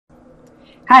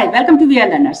Hi, welcome to VR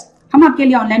learners. हम आपके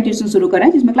लिए ऑनलाइन ट्यूशन शुरू कर रहे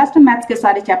हैं जिसमें क्लास 10 मैथ्स के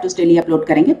सारे चैप्टर्स डेली अपलोड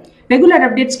करेंगे। रेगुलर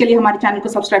अपडेट्स के लिए हमारे चैनल को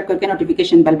सब्सक्राइब करके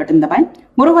नोटिफिकेशन बेल बटन दबाएं।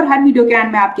 मोरोवर हर वीडियो के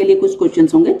एंड में आपके लिए कुछ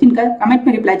क्वेश्चंस होंगे जिनका कमेंट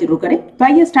में रिप्लाई जरूर करें। तो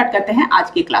आइए स्टार्ट करते हैं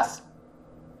आज की class.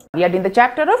 We are doing the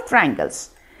chapter of triangles.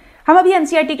 हम अभी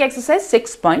एनसीईआरटी के एक्सरसाइज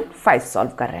 6.5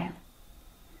 सॉल्व कर रहे हैं।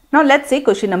 Now let's see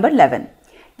question number 11।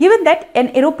 Given that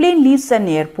an aeroplane leaves an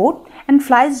airport and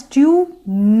flies due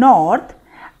north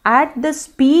at the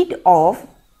speed of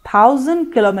 1000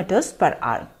 kilometers per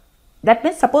hour. That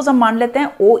means suppose हम मान लेते हैं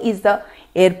O is the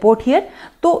airport here.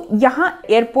 तो यहाँ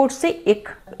airport से एक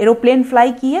aeroplane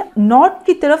fly की है नॉर्थ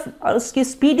की तरफ और उसकी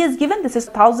speed is given this is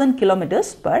 1000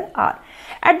 kilometers per hour.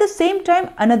 At the same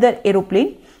time another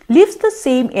aeroplane leaves the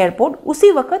same airport.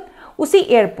 उसी वक्त उसी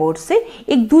एयरपोर्ट से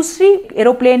एक दूसरी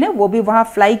एरोप्लेन है वो भी वहां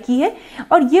फ्लाई की है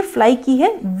और ये फ्लाई की है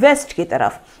वेस्ट की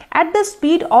तरफ at the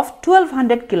speed of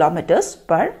 1200 kilometres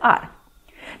per hour.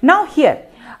 Now here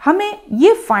हमें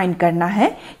ये फाइंड करना है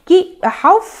कि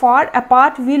how far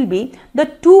apart will be the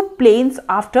two planes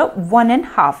after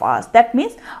 1.5 hours. That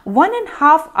means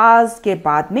 1.5 hours के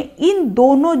बाद में इन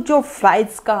दोनों जो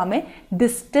फ्लाइट्स का हमें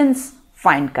डिस्टेंस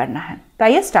फाइंड करना है। तो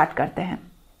आइए स्टार्ट करते हैं।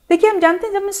 देखिए हम जानते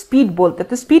हैं जब हम स्पीड बोलते हैं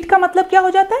तो स्पीड का मतलब क्या हो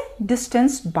जाता है,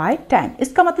 डिस्टेंस बाय टाइम।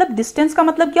 इसका मतलब डिस्टेंस का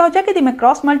मतलब क्या हो जाएगा, यदि मैं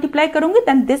क्रॉस मल्टीप्लाई करूंगी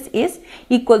then this is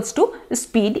equals to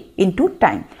speed into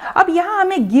time. अब यहाँ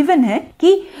हमें गिवन है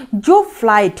कि जो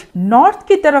फ्लाइट नॉर्थ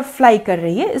की तरफ फ्लाई कर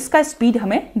रही है इसका स्पीड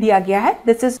हमें दिया गया है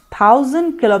this is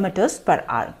 1000 kilometres per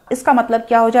hour. इसका मतलब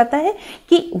क्या हो जाता है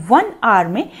कि 1 आवर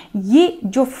में ये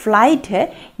जो फ्लाइट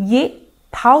है ये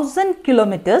 1000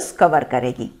 किलोमीटर्स कवर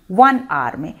करेगी 1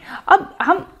 आवर में। अब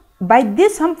हम बाय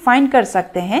दिस हम फाइंड कर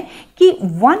सकते हैं कि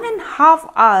 1.5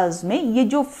 आवर्स में ये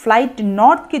जो फ्लाइट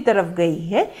नॉर्थ की तरफ गई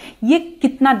है ये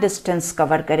कितना डिस्टेंस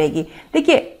कवर करेगी।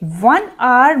 देखिए 1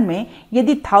 आवर में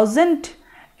यदि 1000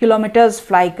 किलोमीटर्स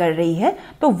फ्लाई कर रही है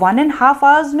तो 1.5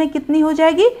 आवर्स में कितनी हो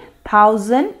जाएगी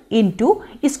 1000 इंटू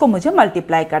इसको मुझे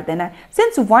मल्टीप्लाई कर देना है।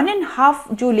 सिंस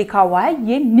 1.5 जो लिखा हुआ है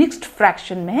ये मिक्स्ड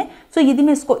फ्रैक्शन में है सो यदि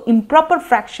मैं इसको इम्प्रॉपर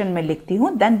फ्रैक्शन में लिखती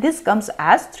हूं then this comes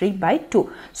as 3/2।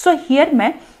 So here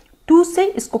मैं 2 से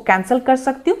इसको कैंसिल कर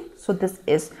सकती हूँ सो दिस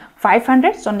इज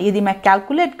 500। सो यदि मैं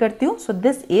कैलकुलेट करती हूँ so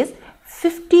this is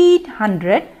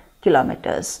 1500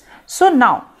 kilometres. So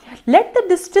now let the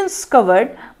distance covered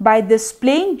by this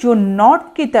plane जो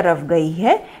नॉर्थ की तरफ गई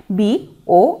है बी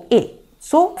ओ ए।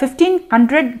 सो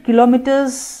 1500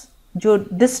 किलोमीटर्स जो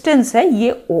डिस्टेंस है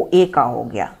ये ओ ए का हो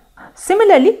गया।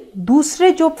 सिमिलरली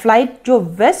दूसरे जो फ्लाइट जो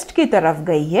वेस्ट की तरफ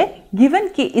गई है गिवन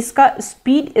कि इसका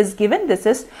speed is given this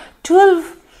is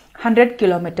 1200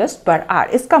 kilometres per hour.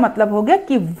 इसका मतलब हो गया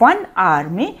कि 1 आवर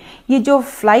में ये जो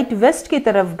फ्लाइट वेस्ट की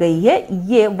तरफ गई है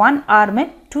ये 1 आवर में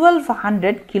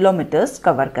 1200 किलोमीटर्स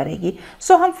कवर करेगी।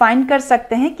 सो हम फाइंड कर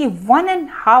सकते हैं कि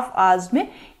 1.5 आवर्स में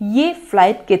ये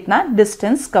फ्लाइट कितना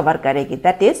डिस्टेंस कवर करेगी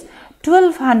दैट इज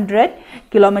 1200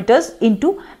 किलोमीटर्स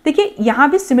इंटू देखिए यहाँ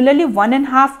भी सिमिलरली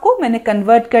 1.5 को मैंने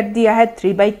कन्वर्ट कर दिया है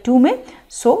 3/2 में।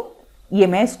 सो ये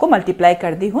मैं इसको मल्टीप्लाई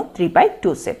कर दी हूँ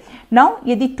 3/2 से। नाउ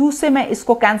यदि 2 से मैं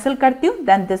इसको कैंसिल करती हूँ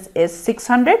then this is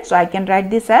 600 so I can write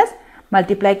this S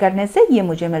multiply करने से ये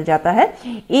मुझे मिल जाता है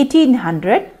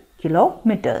 1800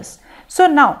 kilometres. So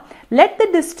now let the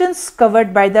distance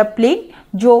covered by the plane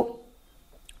जो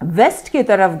वेस्ट की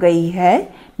तरफ गई है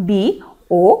बी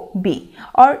ओ बी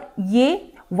और ये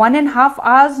 1.5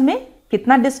 आवर्स में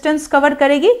कितना डिस्टेंस कवर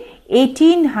करेगी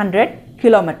 1800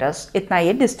 किलोमीटर्स इतना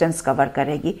ये डिस्टेंस कवर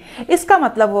करेगी। इसका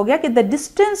मतलब हो गया कि the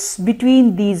distance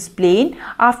between these plane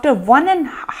after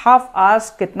 1.5 hours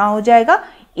कितना हो जाएगा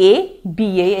ए बी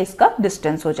ए इसका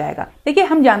डिस्टेंस हो जाएगा। देखिए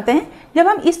हम जानते हैं जब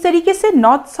हम इस तरीके से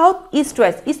नॉर्थ साउथ ईस्ट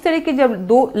वेस्ट इस तरह के जब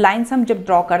दो लाइंस हम जब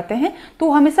ड्रॉ करते हैं तो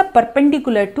हमेशा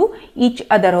परपेंडिकुलर टू ईच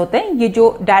अदर होते हैं। ये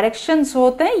जो डायरेक्शंस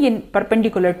होते हैं ये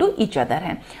परपेंडिकुलर टू ईच अदर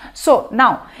हैं। सो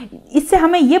नाउ इससे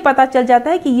हमें ये पता चल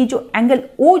जाता है कि ये जो एंगल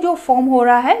ओ जो फॉर्म हो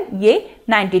रहा है ये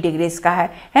 90 डिग्रीज का है।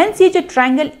 हेंस ये जो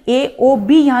ट्राइंगल ए ओ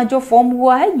बी यहाँ जो फॉर्म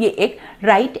हुआ है ये एक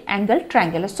राइट एंगल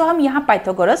ट्राइंगल है। सो हम यहाँ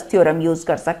पाइथागोरस थ्योरम यूज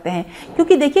कर सकते हैं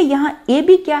क्योंकि देखिए यहाँ ए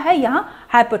बी क्या है यहाँ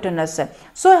हाइपोटेनस है।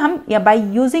 सो हम बाय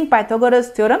यूजिंग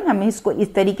पाइथागोरस थ्योरम हम इसको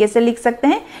इस तरीके से लिख सकते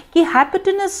हैं कि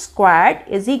hypotenuse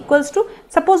squared is equals to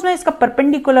suppose मैं इसका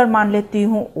परपेंडिकुलर मान लेती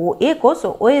हूँ ओ ए को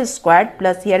सो ओ ए squared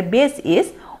plus here base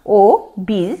is O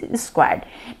B squared.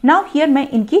 Now here मैं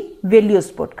इनकी वैल्यूज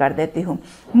पुट कर देती हूँ।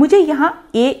 मुझे यहाँ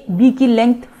ए बी की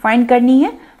लेंथ फाइंड करनी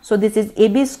है so this is A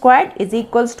B squared is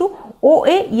equals two O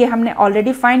ए ये हमने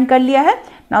ऑलरेडी फाइंड कर लिया है।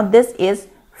 Now this is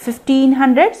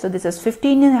 1500 so this is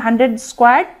 1500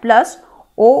 squared plus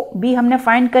O B हमने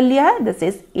फाइंड कर लिया है this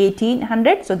is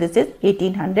 1800 so this is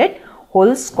 1800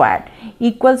 whole square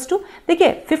equals to,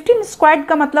 देखिए 15 स्क्वायर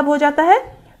का मतलब हो जाता है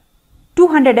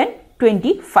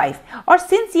 225, और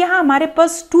सिंस यहाँ हमारे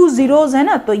पास 2 जीरोज है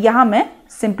ना, तो यहाँ मैं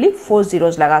सिंपली 4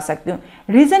 जीरोज लगा सकती हूँ।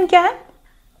 रीजन क्या है,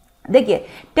 देखिए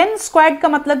 10 स्क्वायर का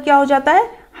मतलब क्या हो जाता है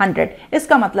 100।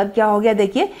 इसका मतलब क्या हो गया,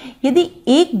 देखिए यदि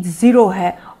एक जीरो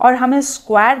है और हमें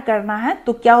स्क्वायर करना है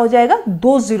तो क्या हो जाएगा,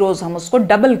 2 जीरोज हम उसको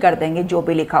डबल कर देंगे जो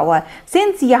भी लिखा हुआ है।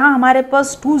 सिंस यहाँ हमारे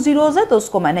पास 2 जीरोज है तो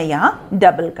उसको मैंने यहाँ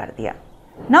डबल कर दिया।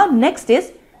 Now next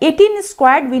is 18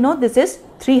 square, we know this is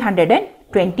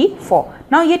 324।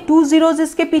 Now ये 2 जीरोज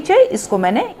इसके पीछे, इसको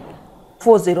मैंने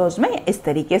 4 जीरोज में इस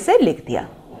तरीके से लिख दिया।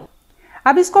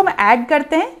 अब इसको हम ऐड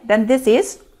करते हैं, then this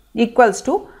is equals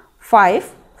to 5,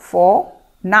 4,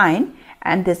 9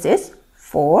 and this is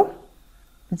 4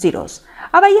 zeros।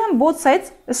 अब आइए हम बोथ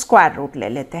साइड्स स्क्वायर रूट ले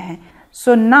लेते हैं।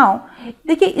 सो नाउ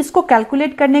देखिए इसको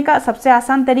कैलकुलेट करने का सबसे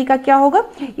आसान तरीका क्या होगा,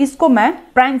 इसको मैं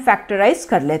प्राइम फैक्टराइज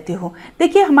कर लेती हूँ।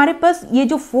 देखिए हमारे पास ये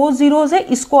जो 4 जीरोज है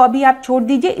इसको अभी आप छोड़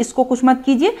दीजिए, इसको कुछ मत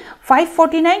कीजिए।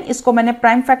 549 इसको मैंने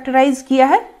प्राइम फैक्टराइज किया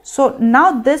है। So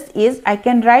now this is, I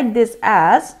can write this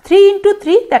as 3 into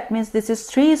 3, that means this is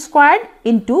 3 squared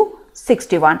into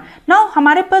 61। Now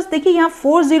हमारे पास देखिए यहाँ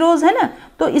 4 जीरोज है ना,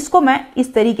 तो इसको मैं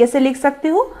इस तरीके से लिख सकती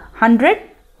हूँ 100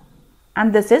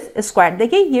 एंड दिस इज स्क्वायर।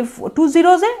 देखिए ये 2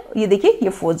 जीरोज है, ये देखिए ये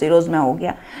 4 जीरोज में हो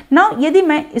गया। नाउ यदि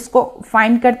मैं इसको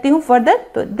फाइंड करती हूँ फर्दर,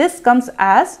 तो this comes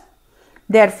as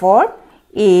therefore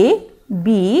a b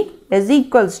is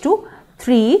equals to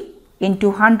 3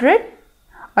 into 100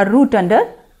 और रूट अंडर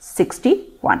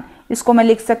 61। इसको मैं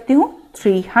लिख सकती हूँ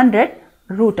 300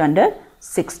 रूट अंडर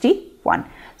 61।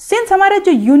 सिंस हमारे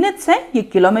जो यूनिट्स हैं ये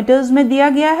किलोमीटर्स में दिया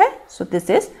गया है, so this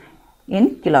is in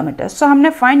kilometres. सो हमने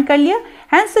फाइंड कर लिया।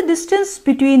 Hence the distance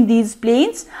between these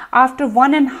planes after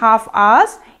 1.5 hours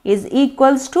is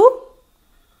equals to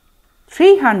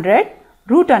 300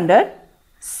 root under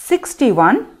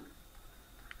 61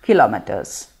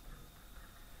 kilometres.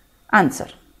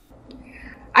 Answer.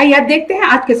 आइए अब देखते हैं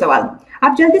आज के सवाल।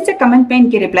 आप जल्दी से कमेंट में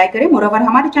इनके रिप्लाई करें। मोरओवर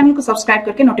हमारे चैनल को सब्सक्राइब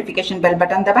करके नोटिफिकेशन बेल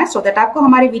बटन दबाएं सो दैट आपको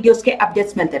हमारे वीडियोस के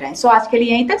अपडेट्स मिलते रहें। सो आज के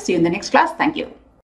लिए यहीं तक। सी you in the next class. Thank you.